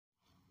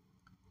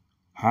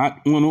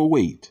Hot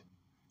 108,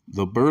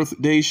 the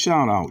birthday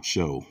shout-out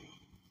show.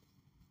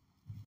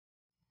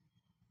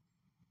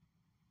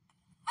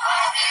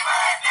 Happy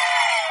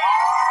birthday!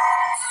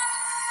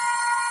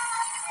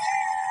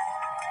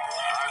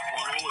 Hot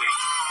 108,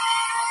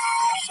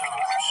 birthday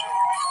shout-out show.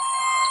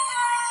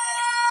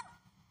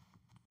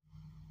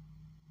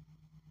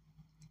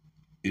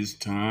 It's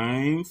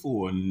time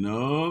for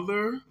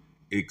another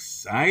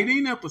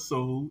exciting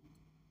episode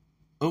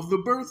of the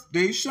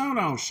birthday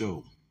shout-out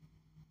show.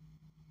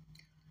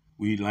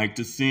 We'd like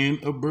to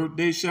send a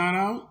birthday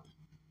shout-out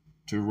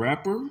to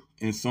rapper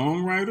and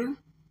songwriter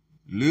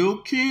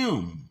Lil'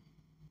 Kim.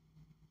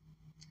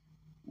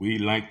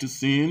 We'd like to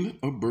send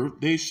a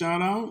birthday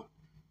shout-out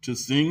to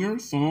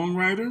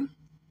singer-songwriter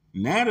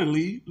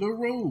Natalie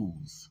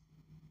LaRose.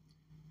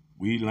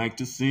 We'd like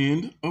to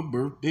send a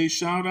birthday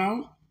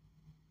shout-out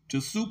to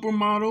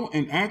supermodel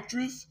and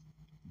actress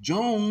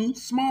Joan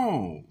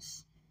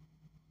Smalls.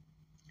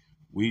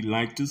 We'd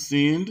like to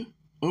send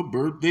a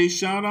birthday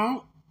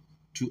shout-out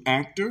to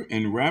actor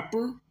and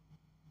rapper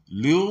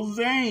Lil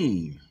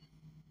Zane.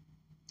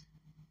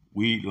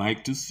 We'd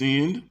like to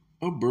send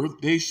a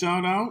birthday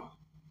shout-out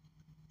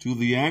to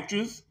the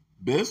actress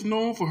best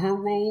known for her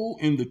role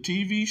in the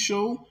TV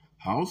show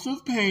House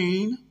of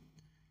Pain,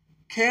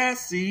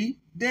 Cassie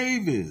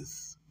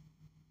Davis.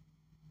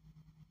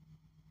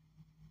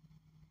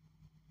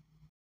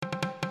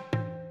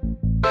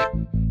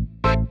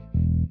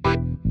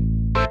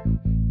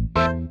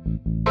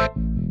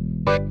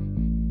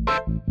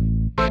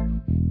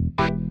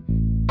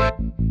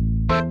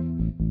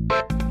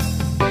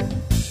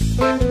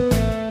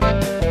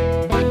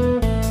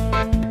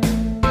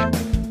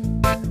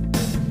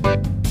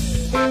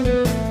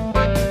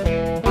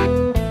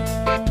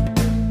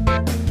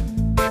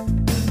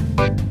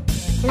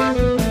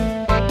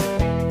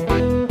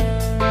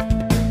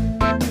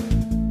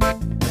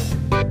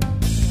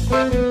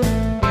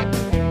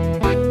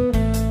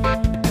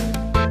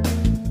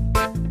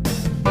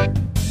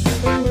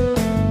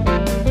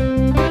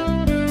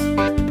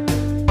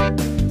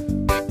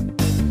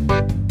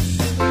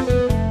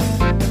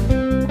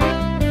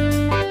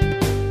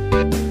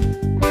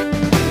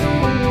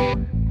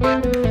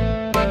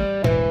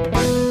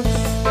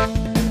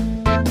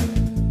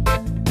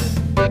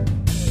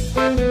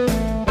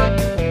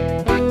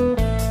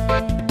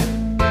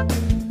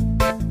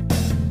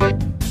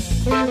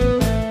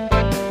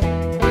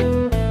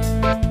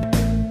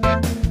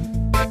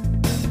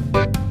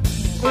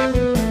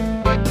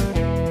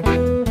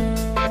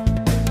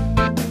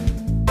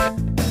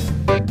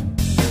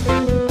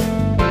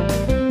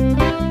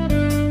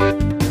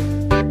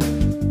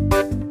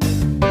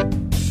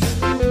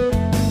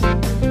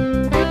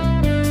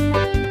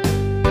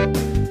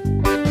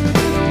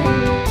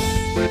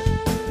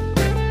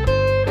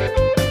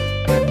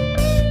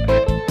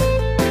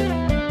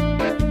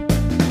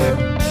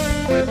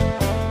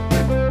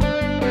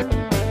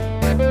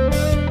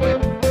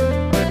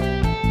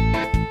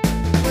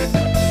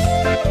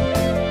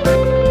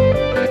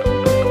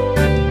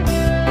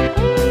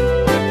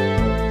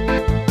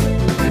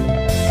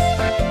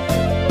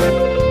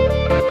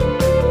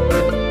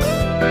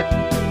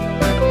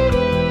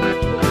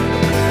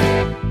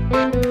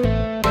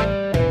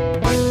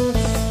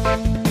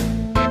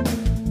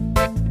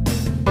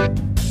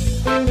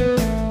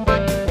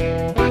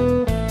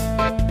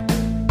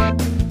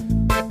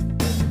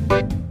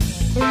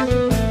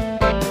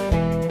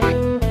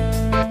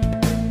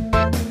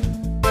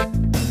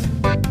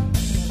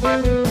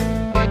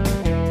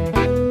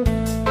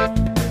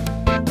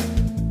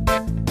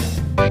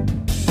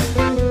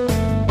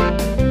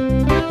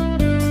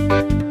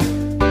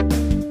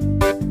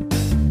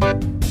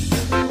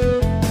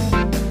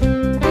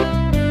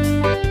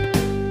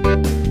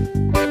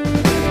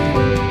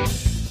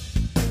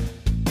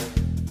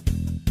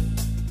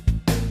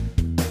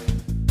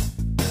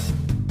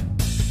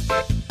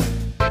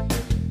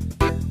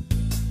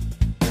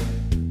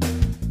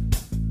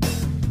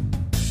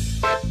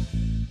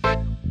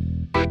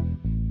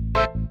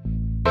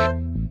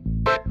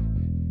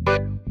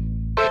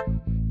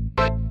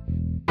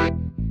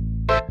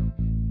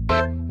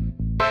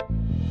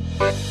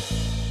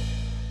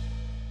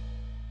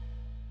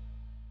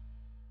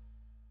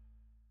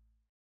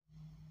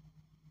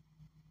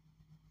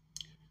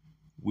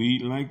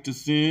 We'd like to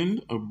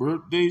send a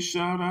birthday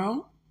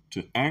shout-out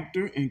to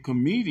actor and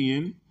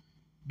comedian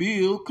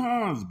Bill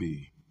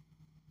Cosby.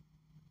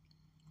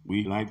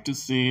 We'd like to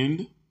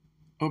send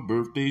a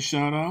birthday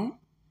shout-out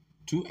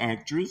to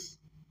actress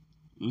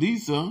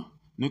Lisa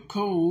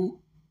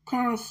Nicole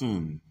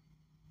Carson.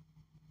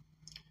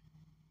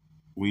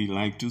 We'd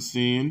like to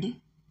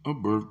send a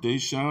birthday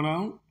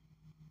shout-out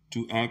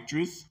to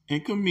actress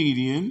and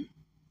comedian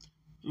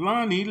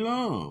Lonnie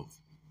Love.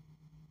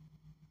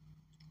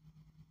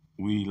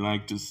 We'd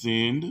like to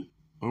send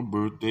a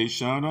birthday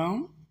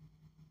shout-out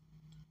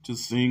to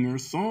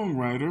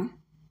singer-songwriter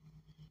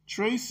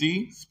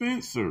Tracy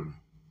Spencer.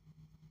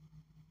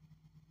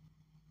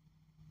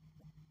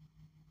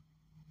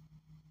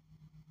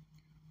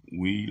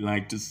 We'd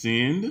like to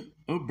send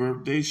a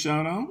birthday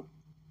shout-out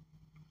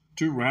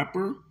to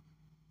rapper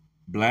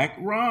Black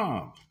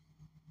Rob.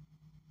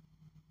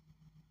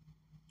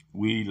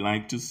 We'd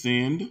like to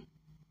send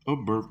a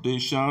birthday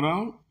shout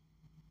out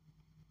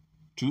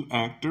to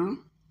actor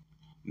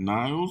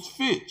Niles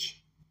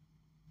Fitch,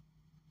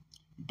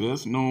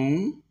 best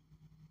known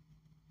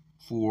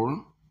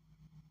for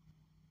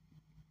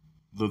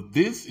the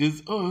This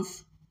Is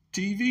Us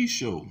TV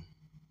show.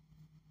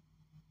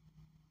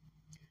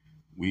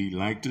 We'd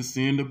like to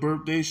send a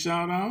birthday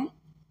shout out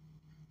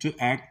to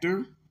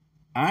actor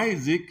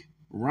Isaac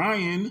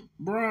Ryan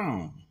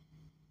Brown.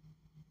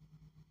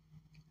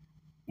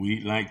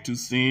 We'd like to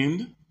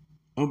send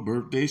a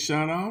birthday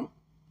shout out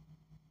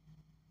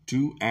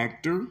to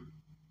actor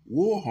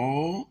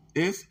Warhol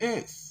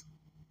SS,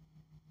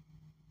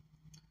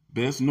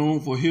 best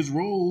known for his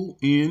role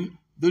in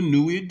the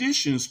New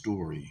Edition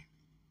story.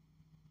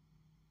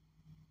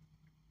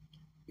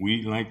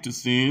 We'd like to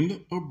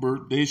send a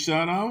birthday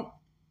shout out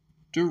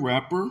to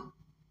rapper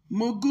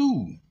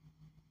Magoo.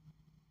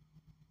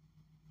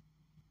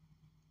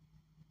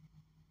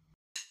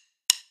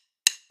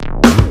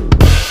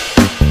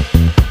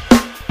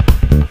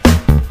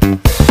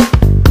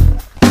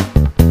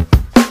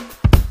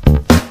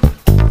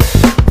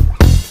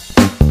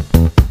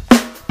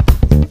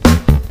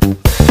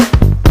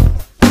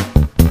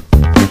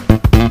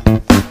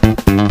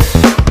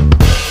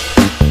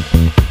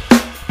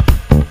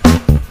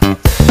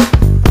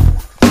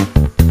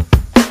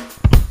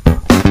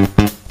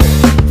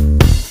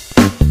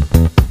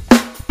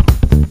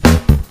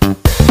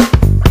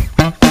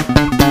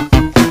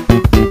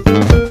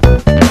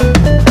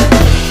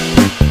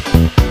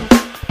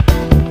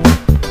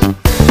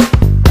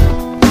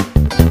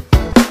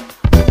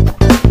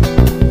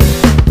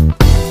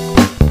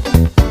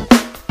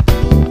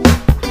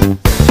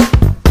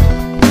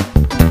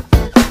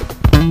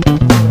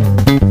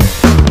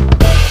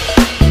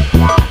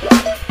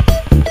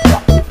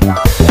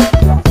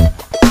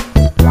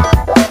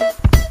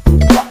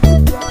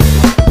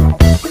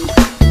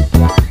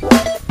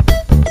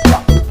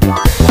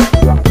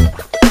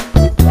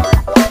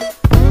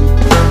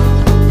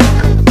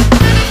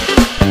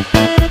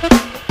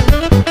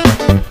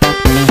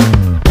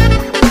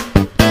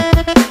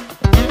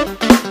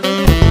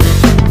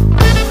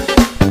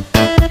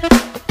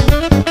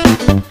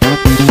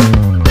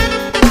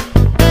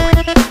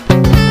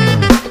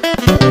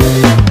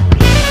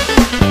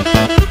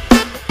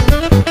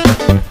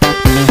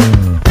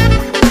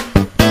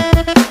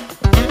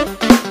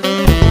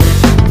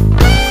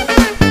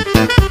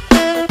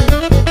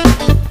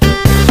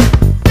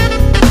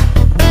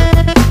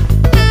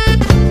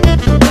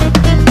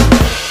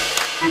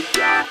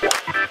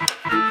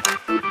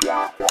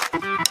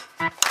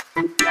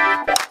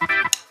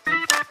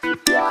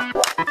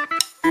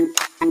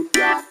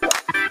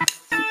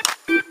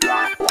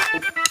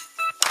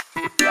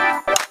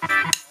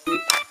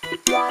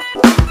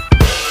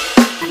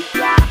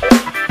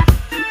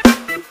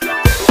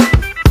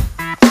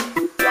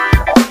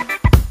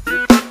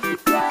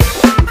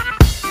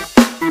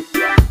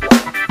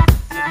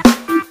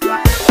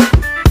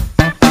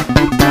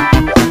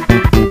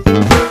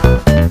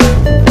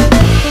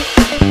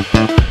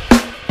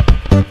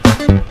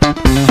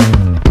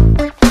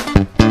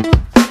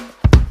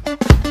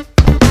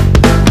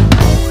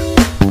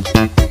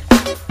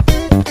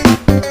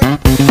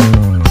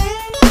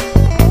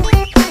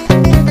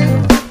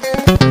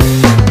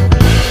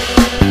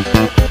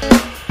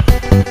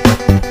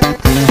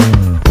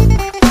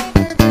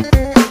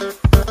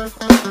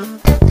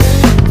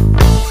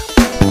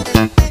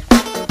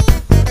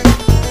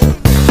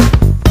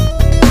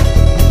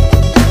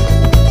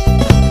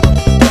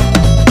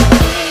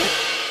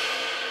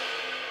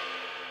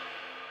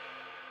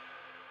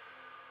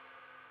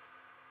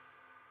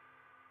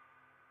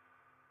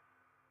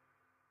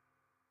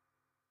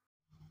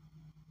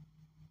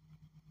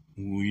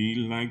 We'd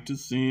like to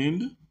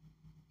send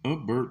a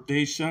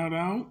birthday shout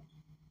out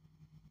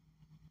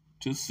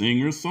to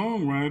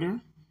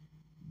singer-songwriter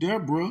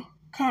Deborah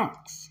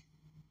Cox.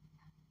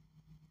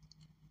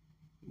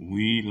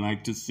 We'd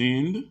like to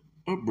send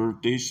a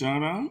birthday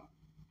shout out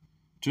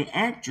to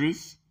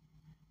actress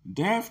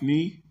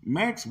Daphne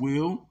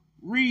Maxwell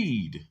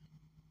Reid,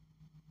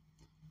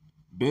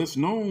 best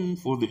known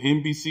for the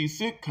NBC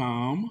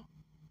sitcom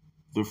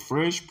The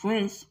Fresh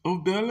Prince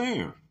of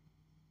Bel-Air.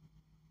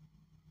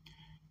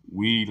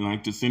 We'd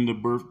like to send a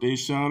birthday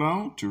shout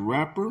out to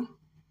rapper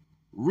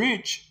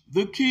Rich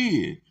the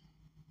Kid.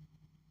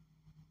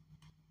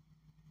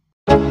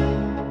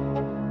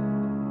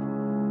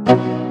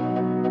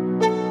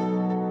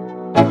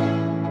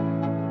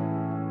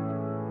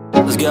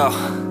 Let's go.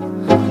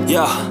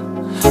 Yo,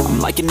 I'm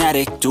like an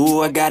addict,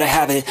 do I gotta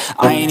have it.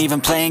 I ain't even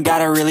playing,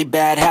 got a really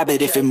bad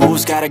habit. If it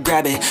moves, gotta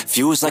grab it,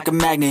 fuse like a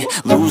magnet.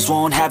 Lose,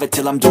 won't have it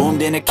till I'm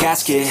doomed in a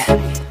casket.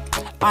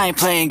 I ain't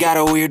playing, got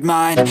a weird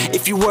mind.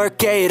 If you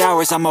work 8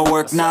 hours, I'ma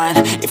work 9.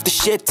 If the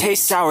shit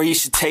tastes sour, you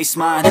should taste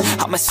mine.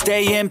 I'ma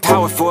stay in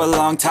power for a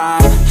long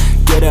time.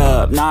 get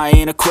up, nah, I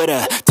ain't a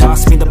quitter.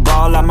 Toss me the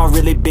ball, I'm a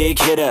really big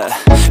hitter.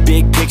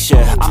 Big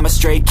picture, I'm a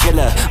straight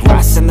killer.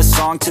 I send the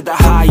song to the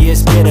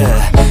highest bidder.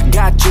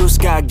 Got juice,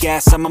 got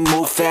gas, I'ma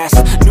move fast.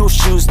 New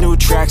shoes, new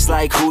tracks,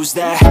 like who's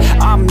that?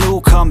 I'm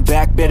new, come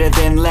back, better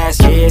than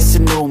last. Yeah, it's a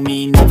new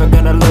me, never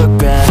gonna look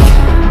back.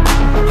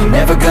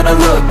 Never gonna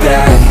look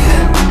back.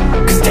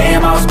 Cause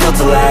damn, I was built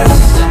to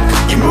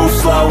last. You move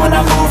slow and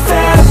I move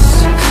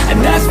fast, and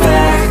that's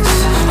facts.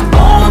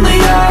 Only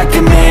I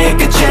can make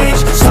a change.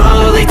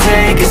 Slowly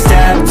take a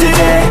step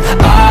today.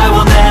 I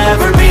will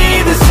never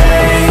be the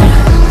same.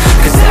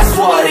 Cause that's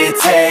what it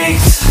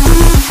takes.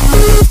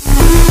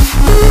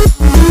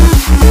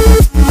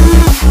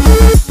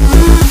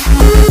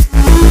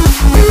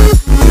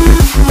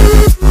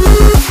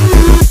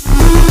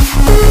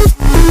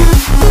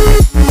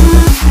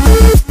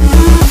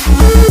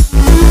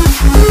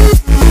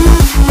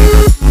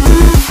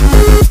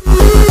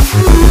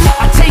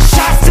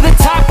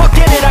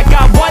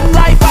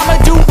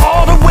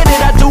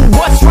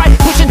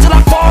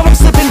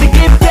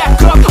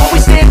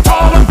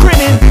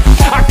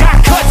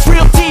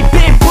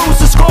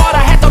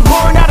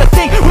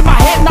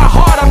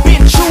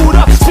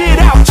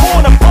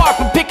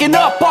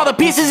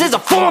 Pieces is a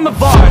form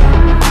of art.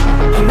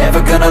 I'm never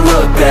gonna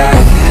look back.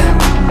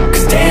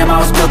 Cause damn, I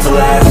was built to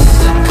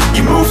last.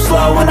 You move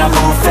slow and I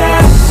move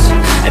fast,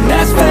 and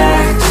that's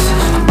facts.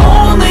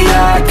 Only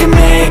I can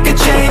make a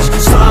change.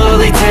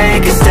 Slowly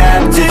take a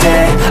step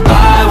today.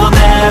 I will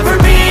never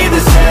be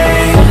the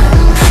same.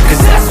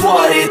 Cause that's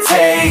what it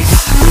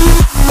takes.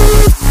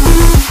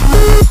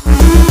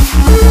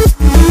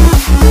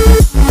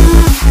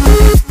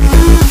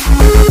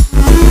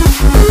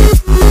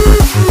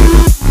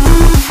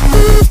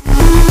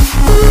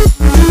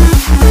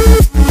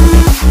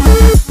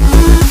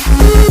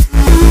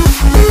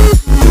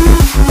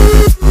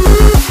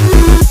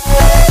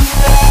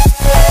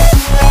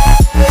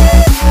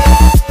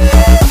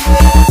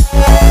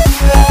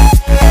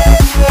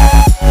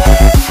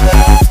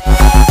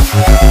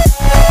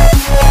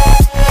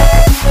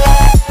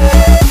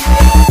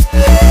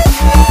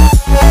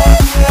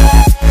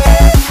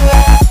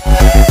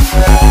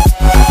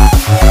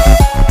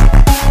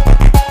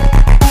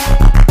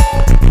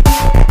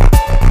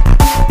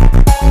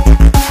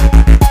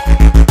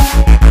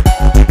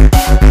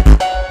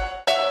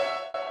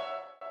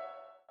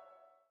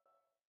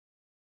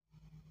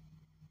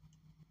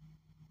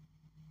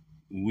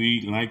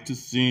 We'd like to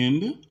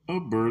send a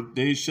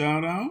birthday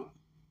shout out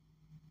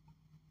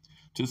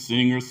to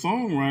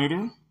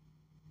singer-songwriter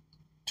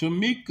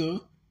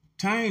Tamika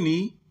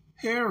Tiny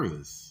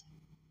Harris.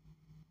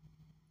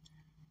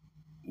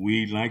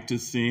 We'd like to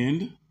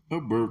send a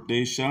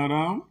birthday shout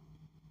out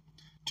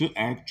to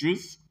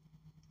actress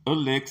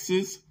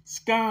Alexis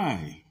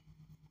Sky.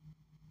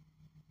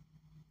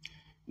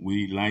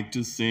 We'd like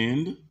to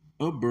send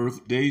a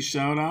birthday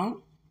shout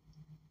out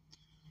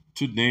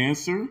to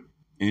dancer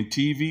and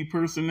TV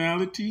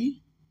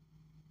personality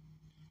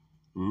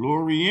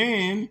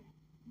Lorianne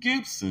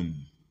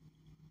Gibson.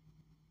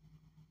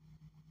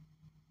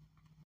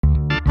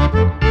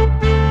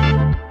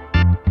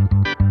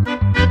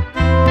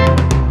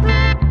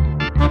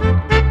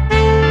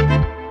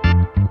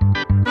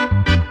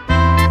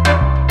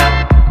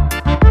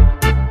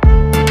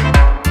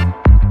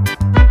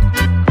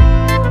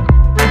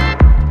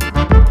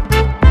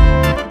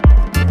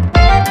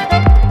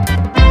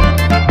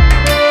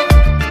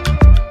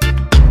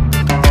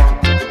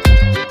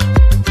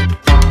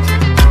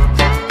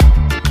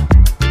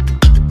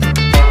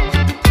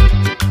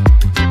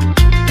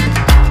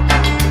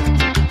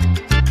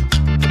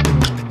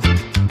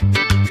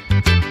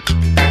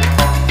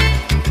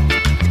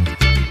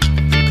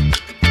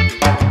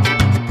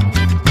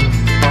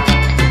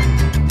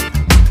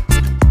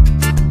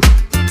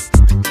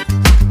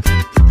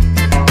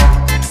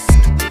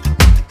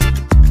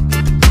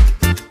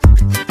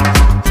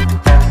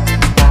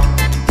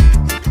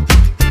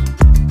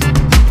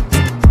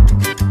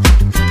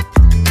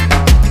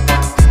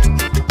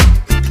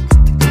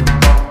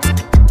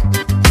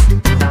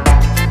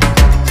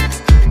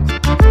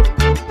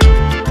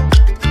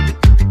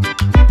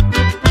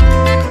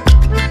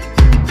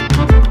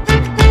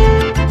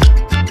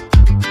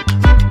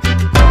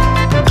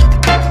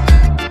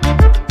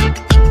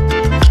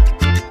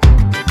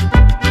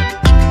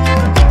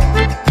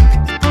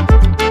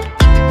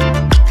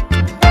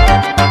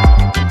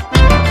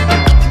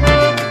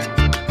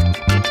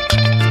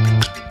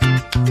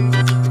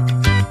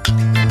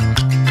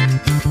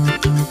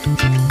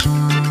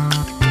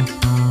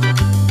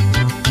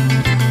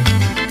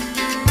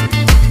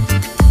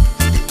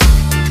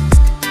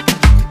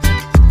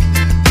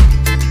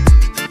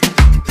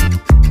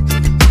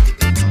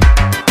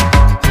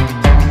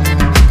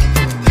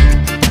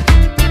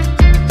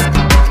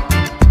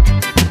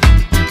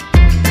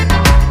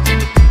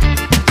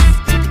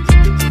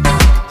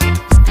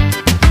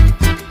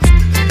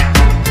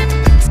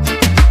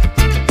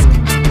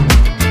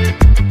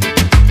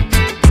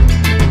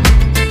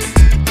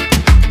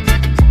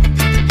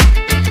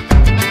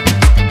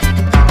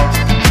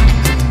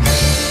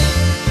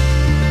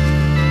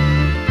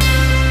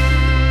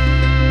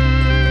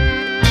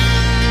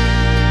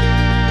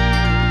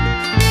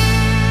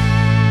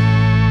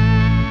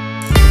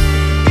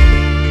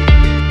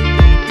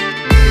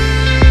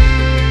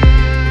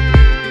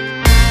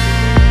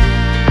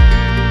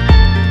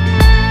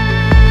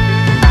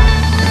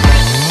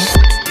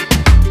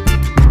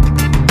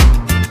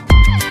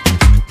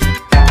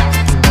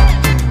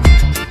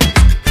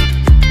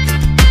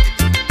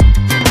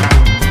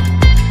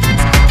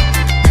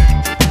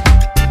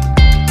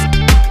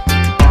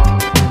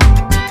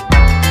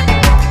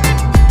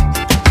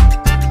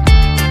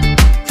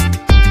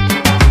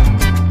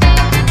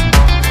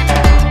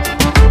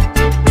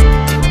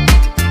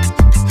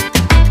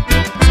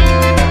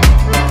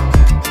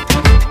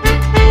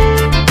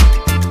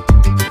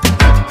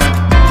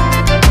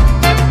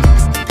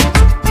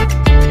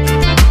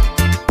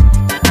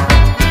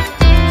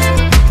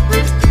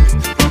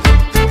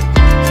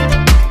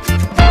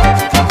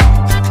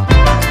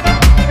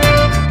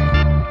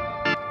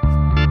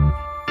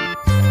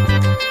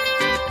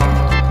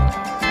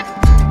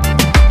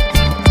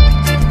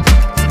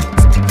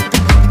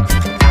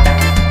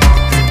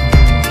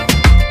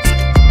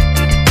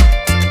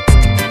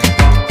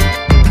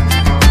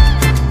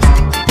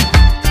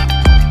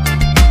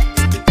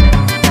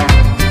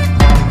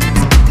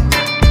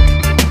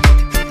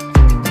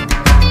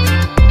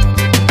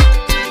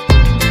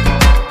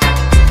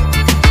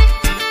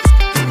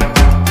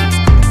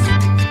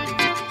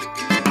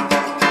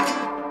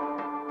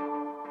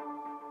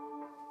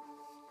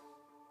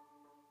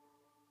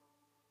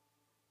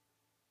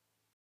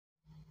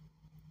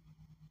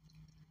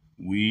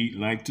 We'd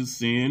like to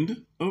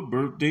send a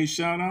birthday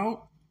shout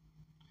out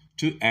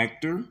to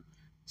actor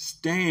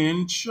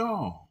Stan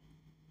Shaw.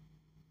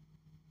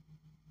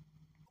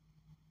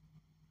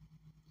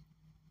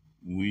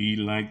 We'd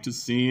like to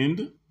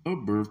send a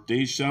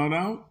birthday shout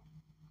out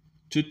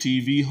to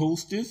TV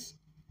hostess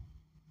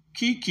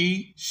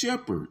Kiki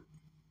Shepard.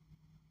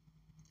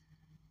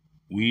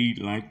 We'd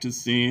like to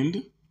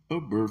send a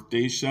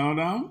birthday shout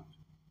out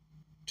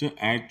to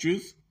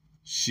actress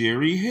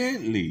Sherry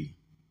Hadley,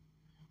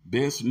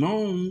 best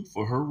known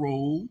for her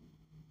role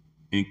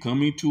in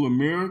Coming to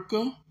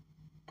America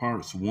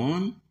Parts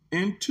 1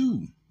 and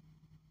 2.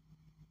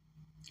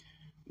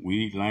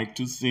 We'd like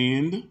to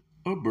send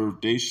a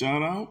birthday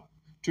shout out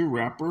to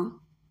rapper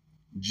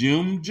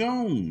Jim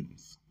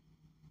Jones.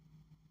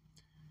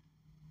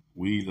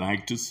 We'd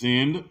like to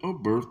send a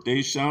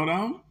birthday shout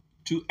out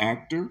to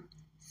actor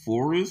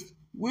Forrest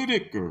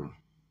Whitaker.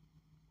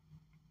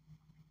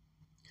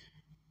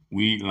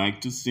 We'd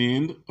like to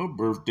send a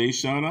birthday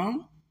shout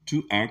out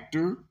to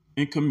actor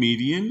and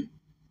comedian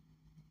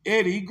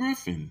Eddie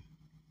Griffin.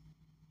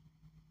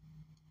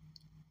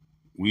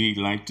 We'd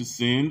like to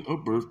send a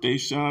birthday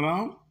shout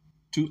out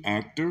to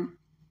actor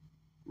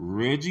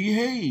Reggie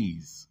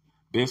Hayes,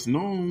 best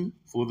known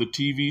for the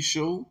TV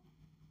show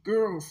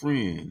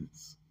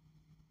Girlfriends.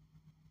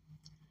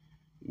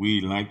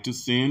 We'd like to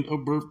send a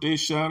birthday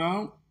shout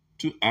out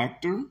to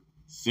actor,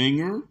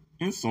 singer,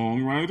 and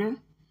songwriter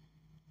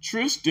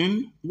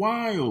Tristan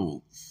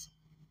Wilds.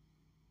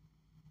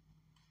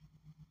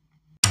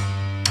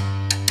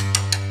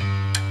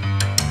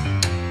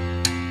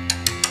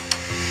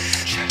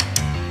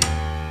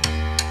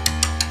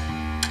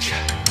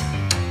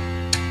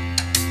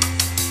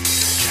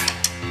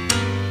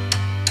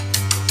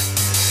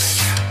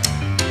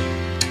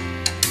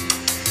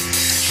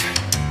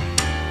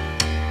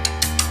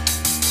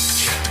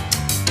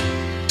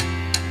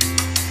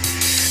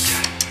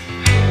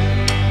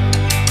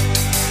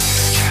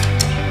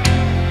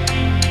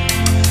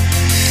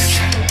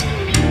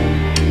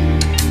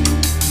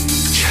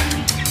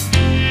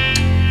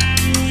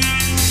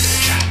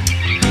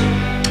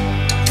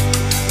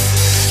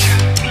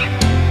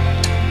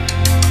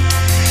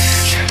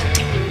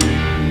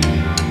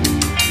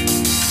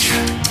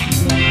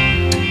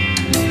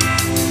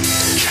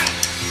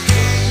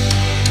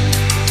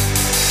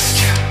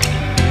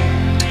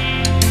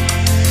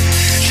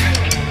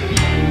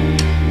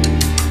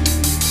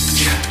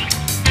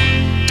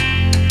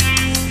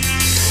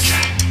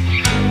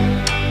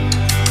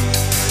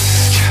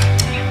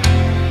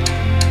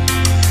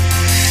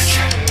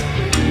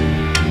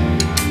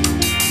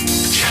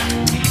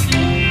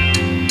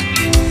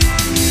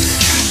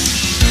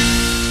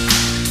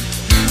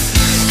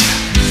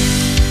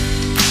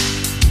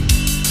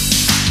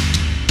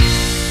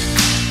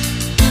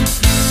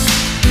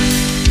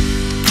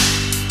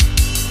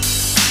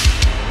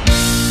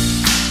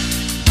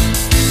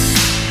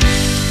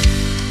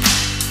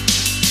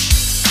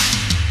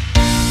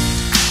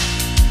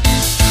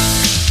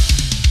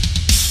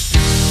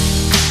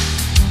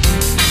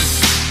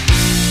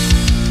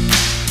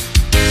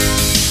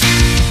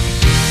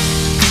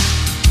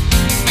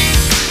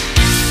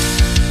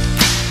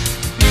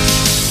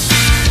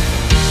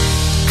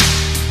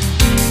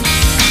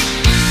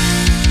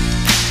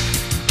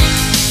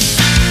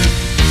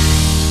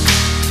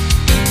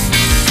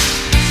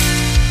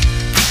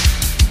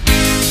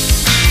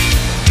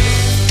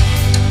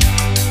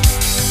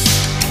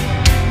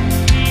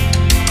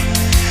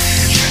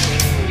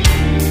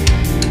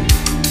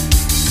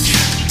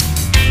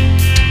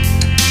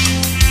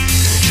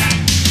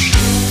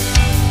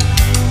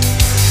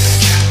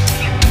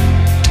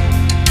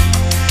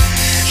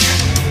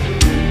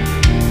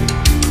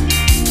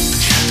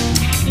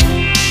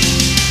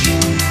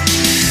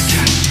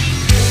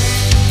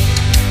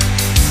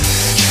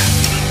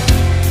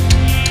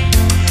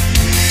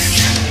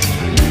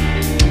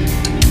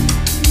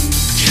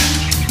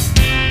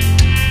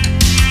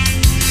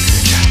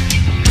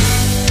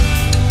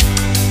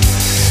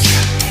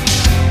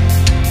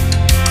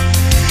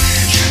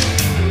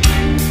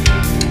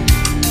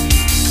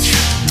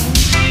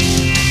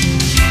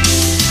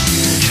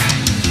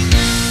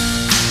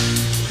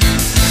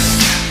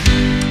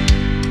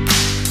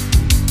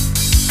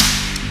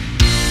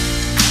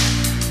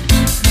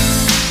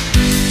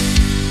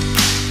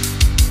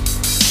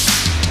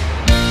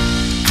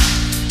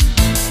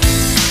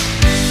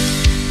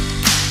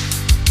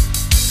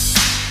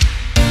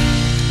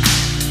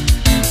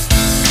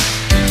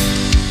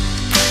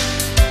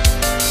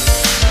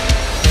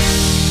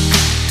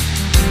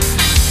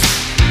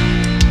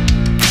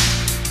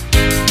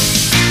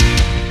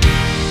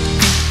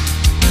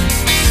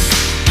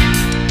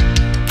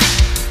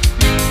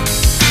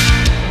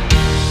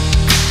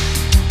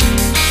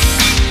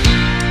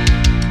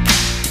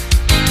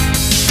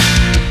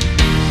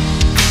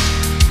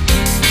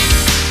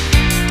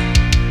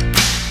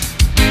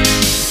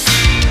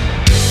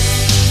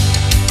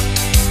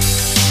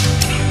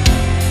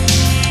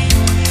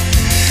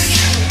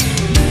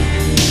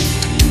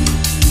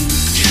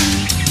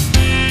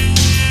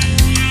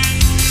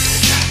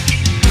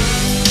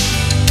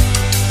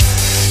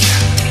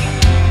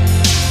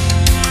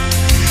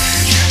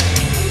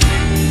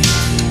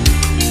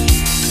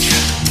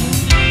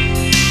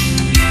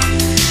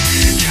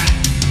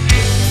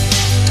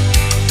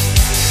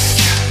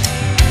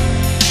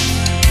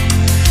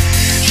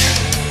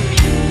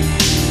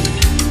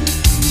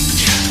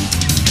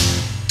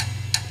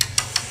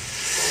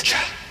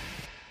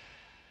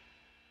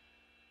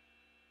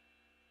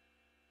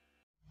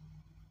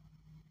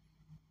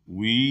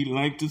 We'd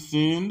like to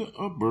send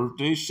a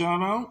birthday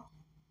shout out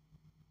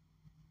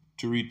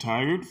to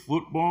retired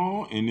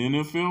football and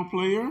NFL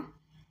player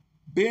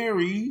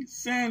Barry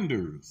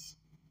Sanders.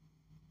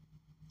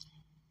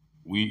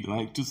 We'd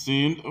like to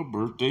send a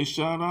birthday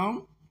shout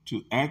out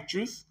to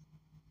actress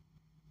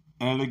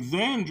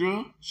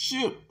Alexandra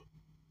Shipp,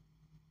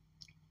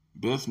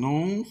 best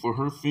known for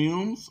her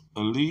films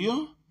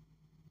Aaliyah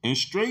and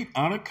Straight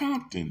Outta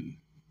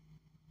Compton.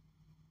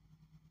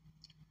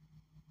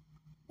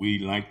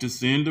 We'd like to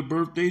send a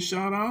birthday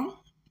shout out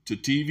to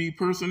TV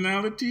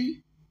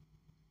personality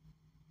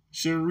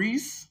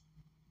Sharice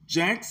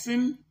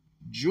Jackson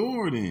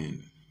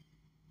Jordan.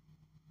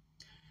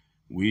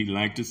 We'd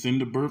like to send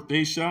a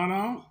birthday shout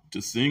out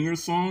to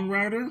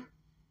singer-songwriter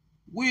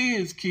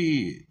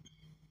WizKid.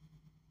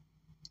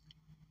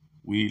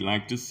 We'd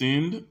like to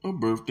send a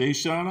birthday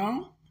shout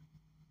out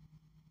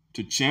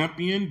to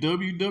champion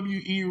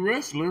WWE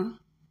wrestler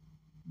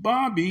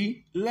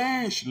Bobby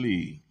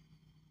Lashley.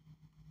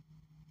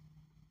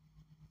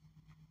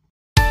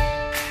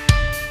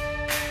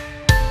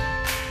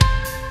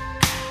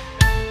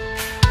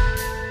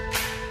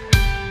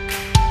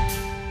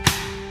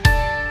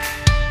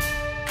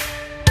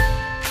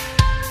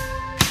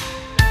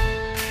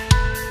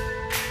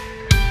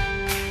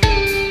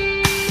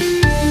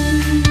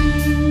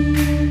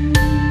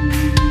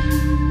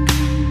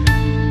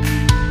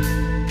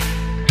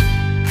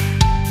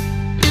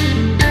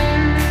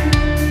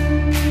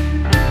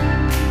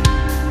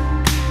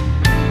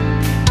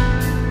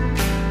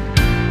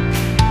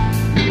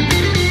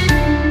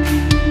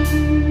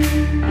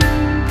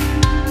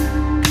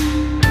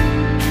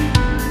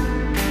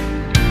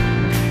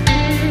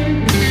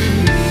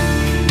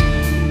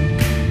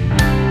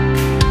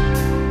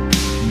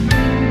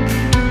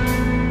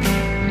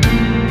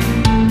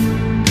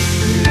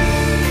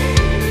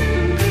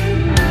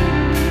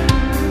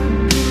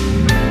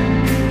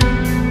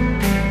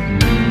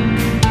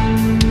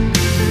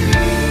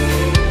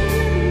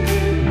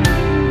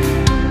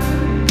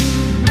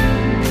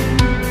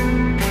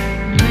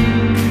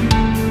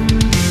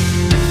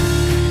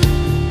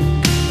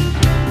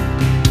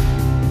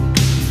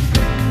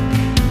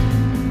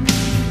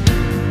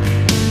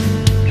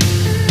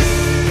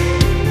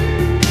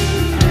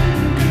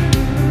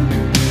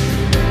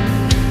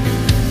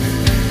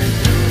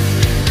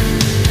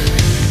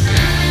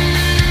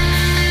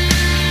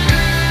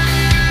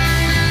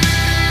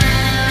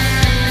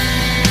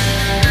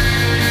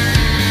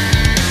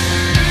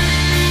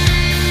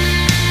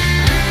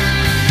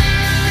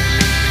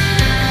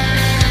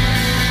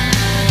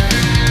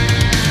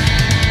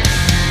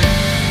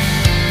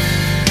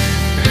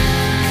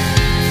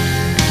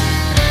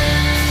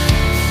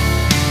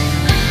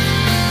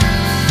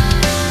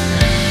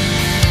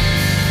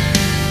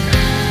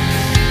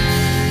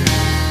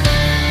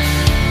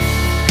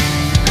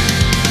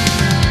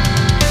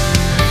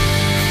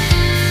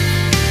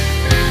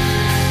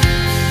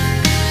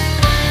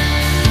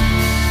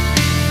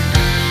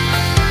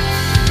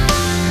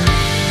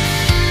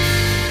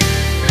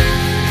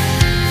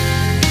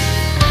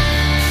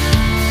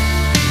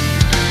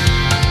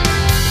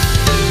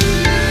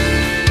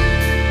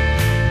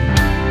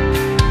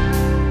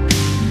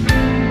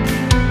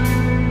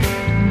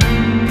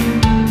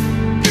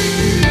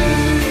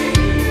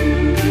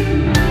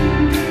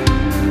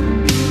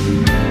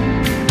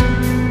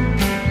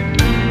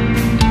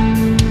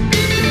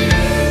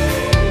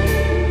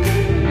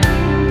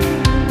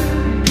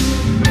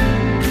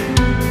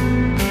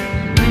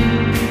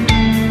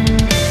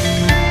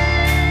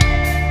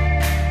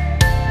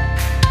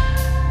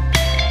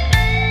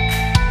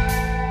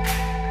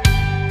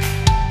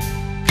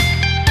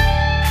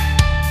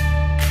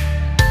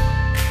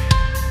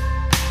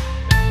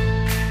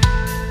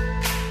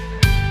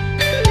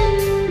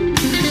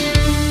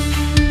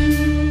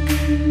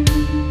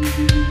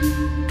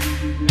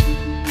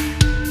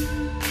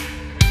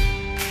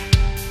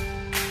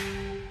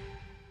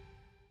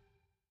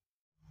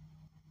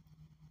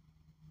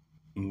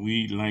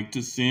 We'd like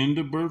to send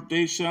a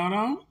birthday shout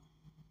out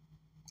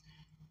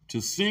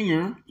to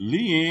singer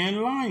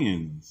Leanne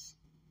Lyons,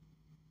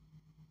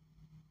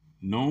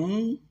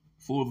 known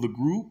for the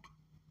group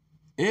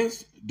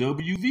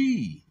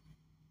SWV.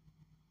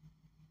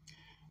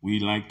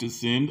 We'd like to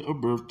send a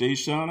birthday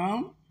shout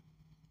out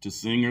to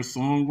singer,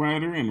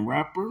 songwriter, and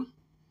rapper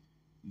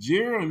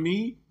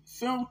Jeremy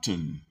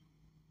Felton.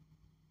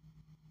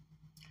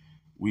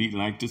 We'd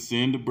like to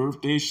send a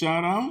birthday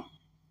shout out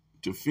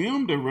to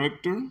film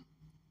director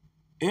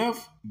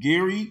F.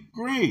 Gary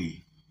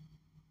Gray.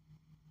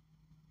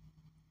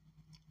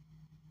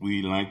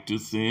 We'd like to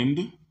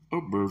send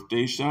a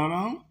birthday shout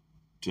out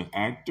to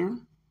actor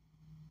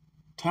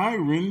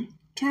Tyron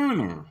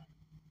Turner.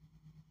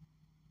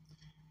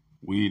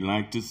 We'd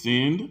like to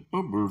send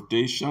a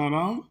birthday shout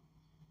out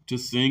to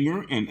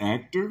singer and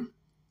actor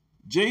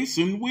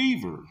Jason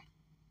Weaver.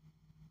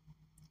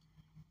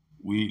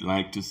 We'd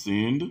like to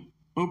send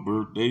a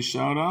birthday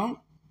shout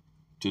out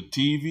to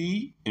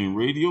TV and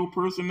radio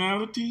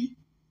personality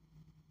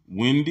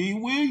Wendy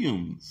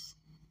Williams.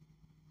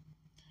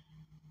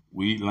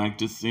 We'd like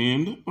to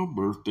send a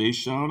birthday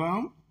shout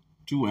out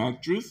to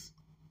actress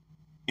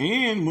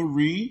Anne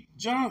Marie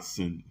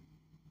Johnson.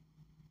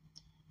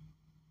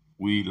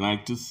 We'd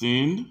like to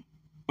send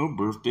a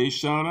birthday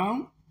shout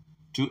out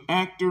to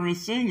actor and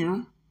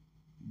singer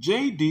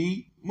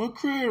J.D.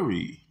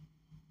 McCrary.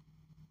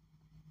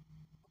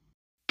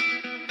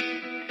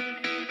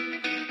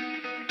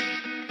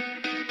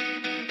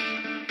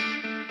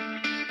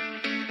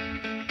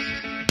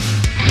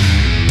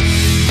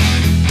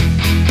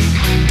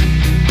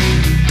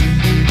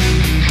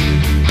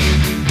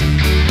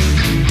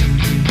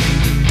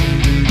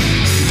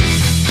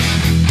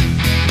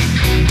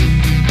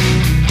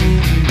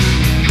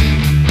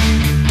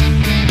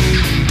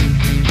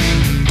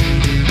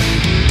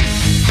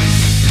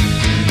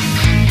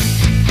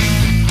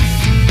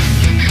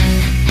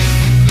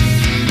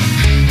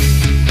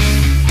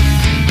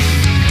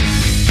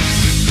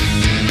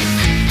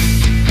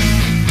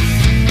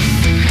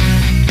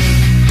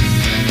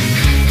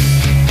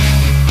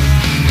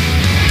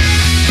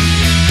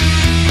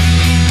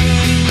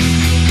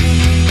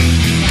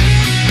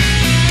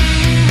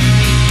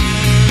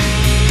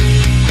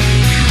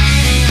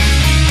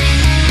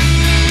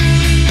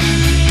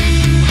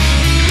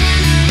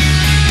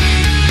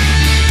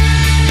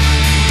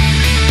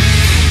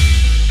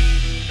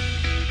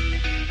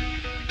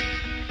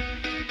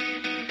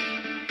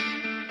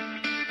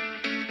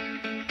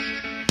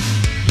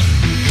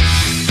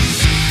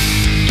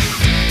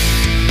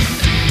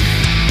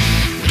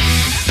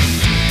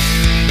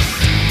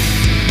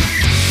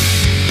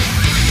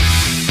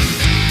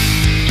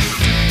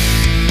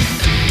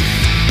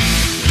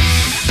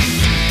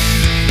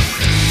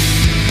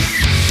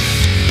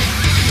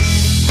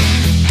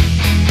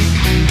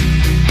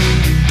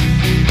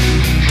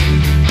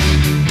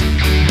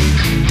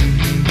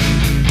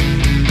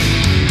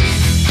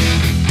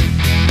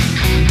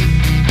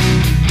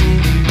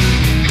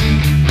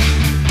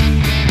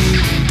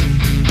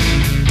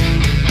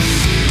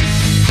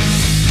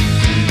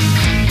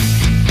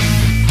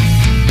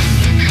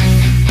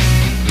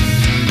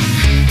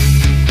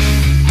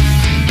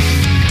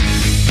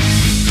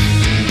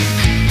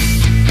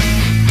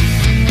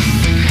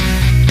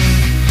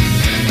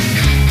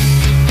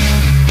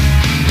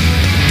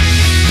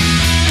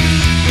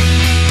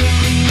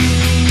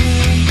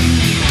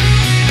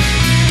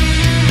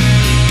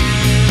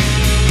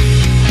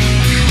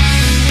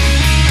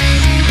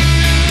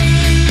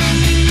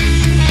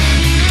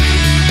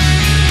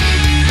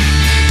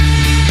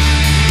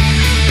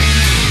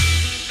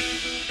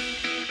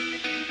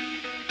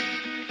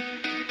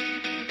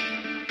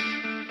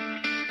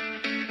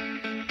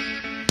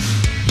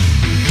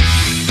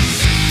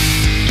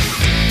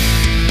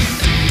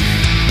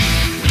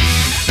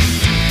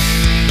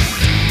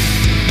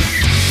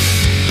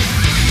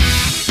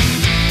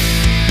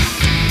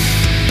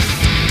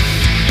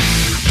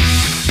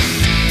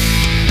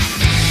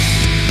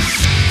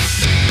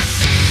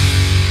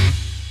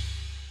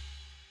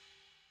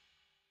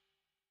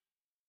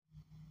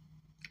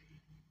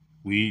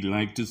 We'd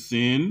like to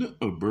send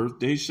a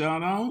birthday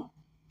shout out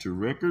to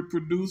record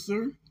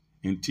producer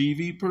and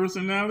TV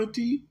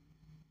personality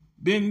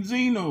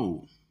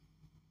Benzino.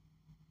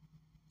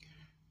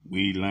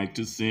 We'd like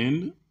to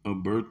send a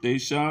birthday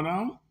shout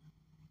out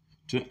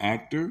to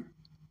actor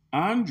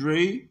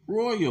Andre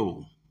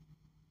Royo,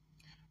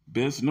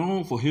 best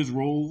known for his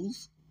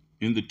roles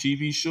in the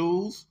TV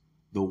shows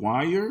The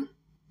Wire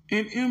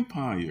and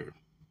Empire.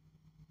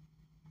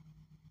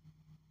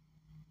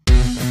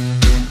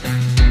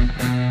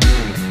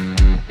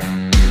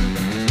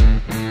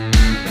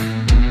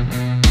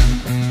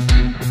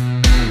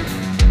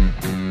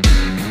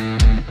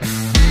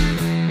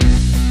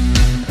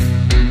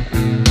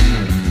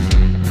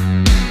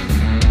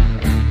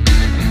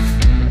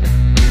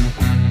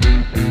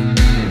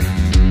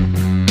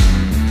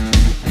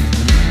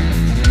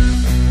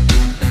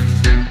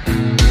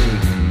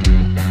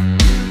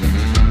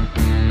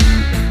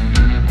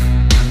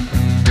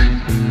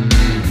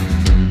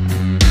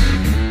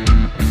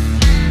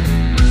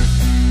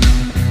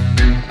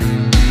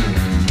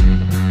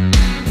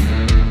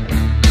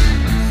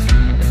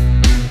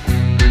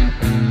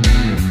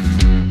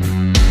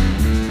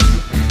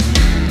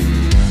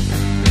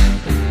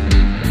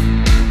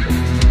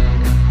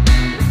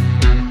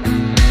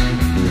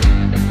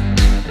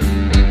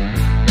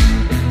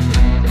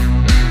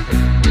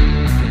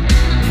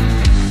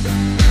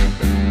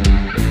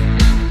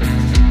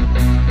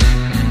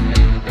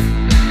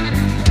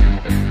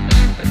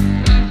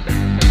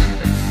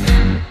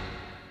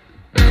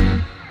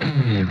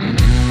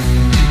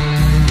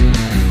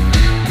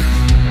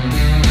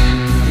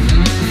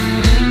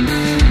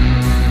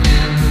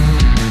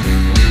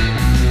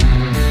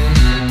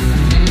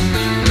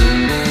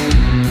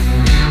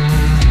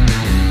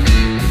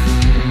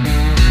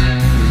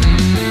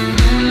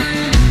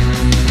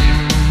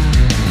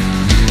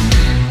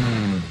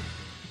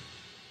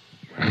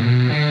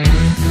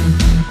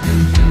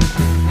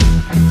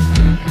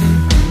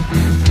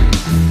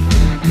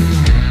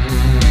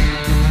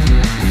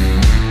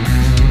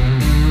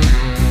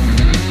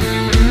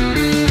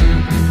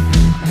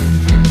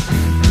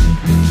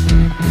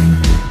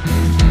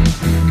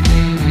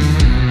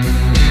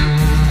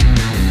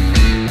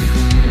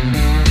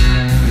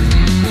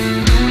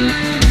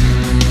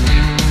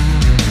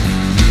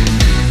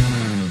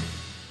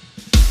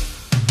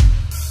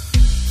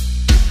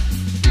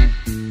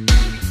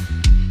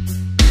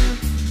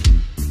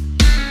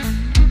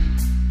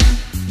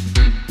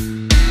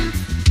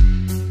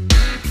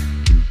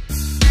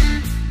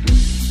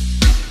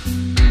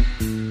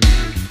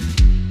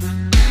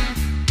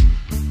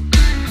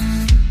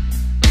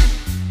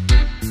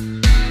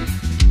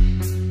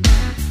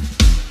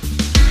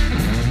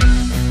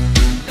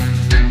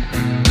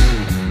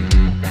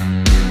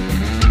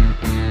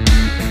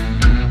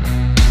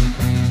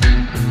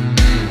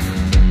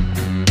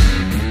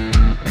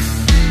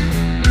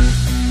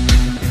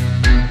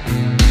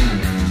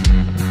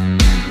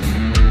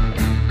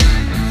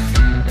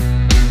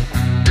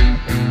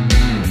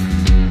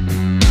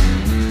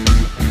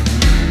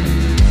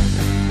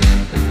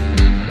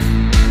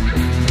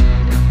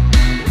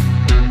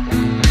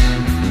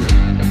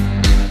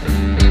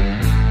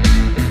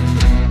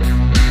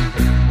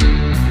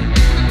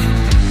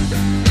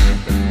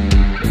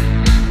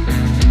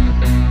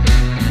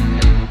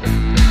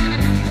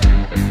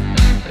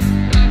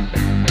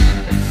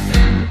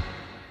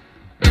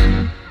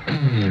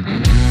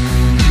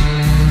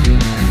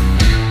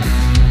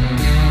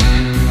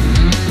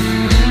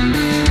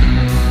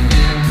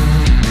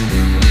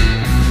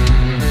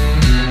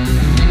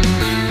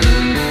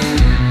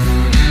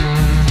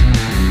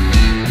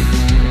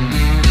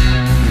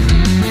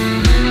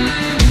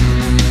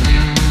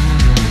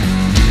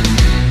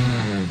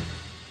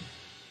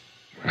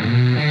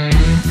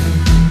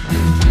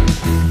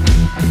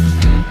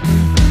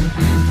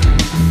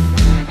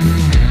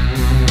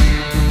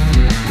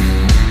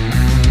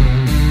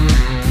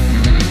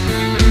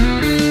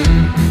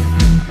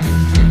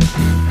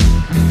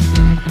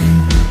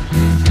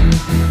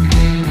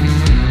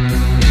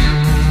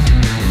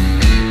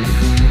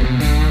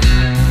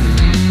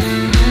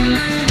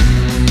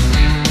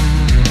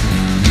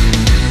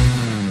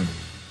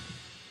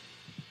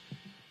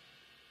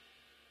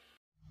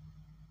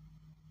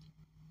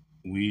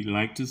 We'd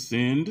like to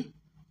send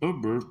a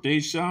birthday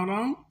shout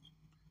out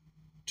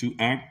to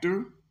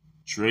actor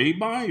Trey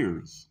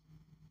Byers,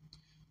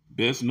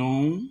 best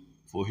known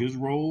for his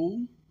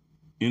role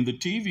in the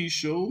TV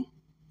show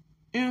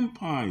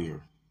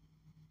Empire.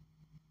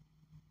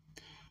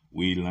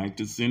 We'd like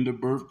to send a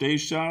birthday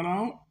shout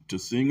out to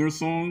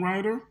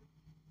singer-songwriter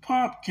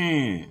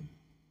Popcan.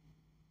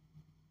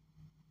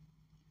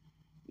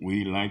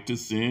 We'd like to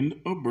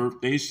send a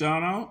birthday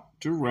shout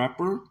out to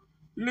rapper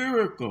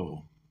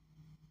Lyrical.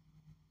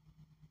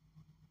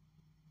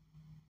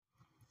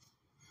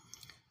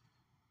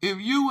 If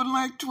you would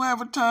like to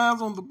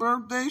advertise on the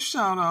Birthday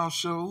Shout Out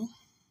Show,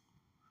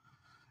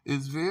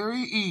 it's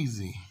very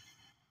easy.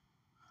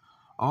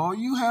 All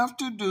you have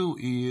to do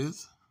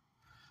is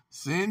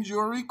send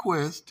your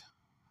request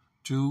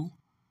to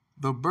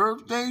the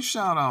Birthday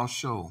Shout Out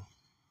Show,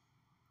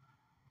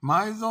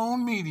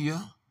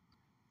 myzonemedia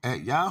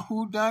at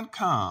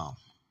yahoo.com,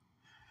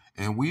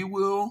 and we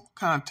will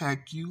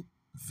contact you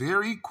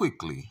very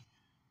quickly.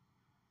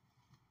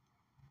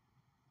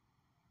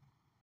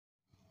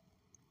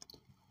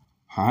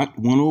 Hot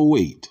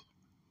 108,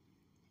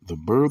 the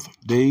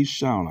Birthday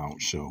Shout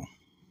Out Show.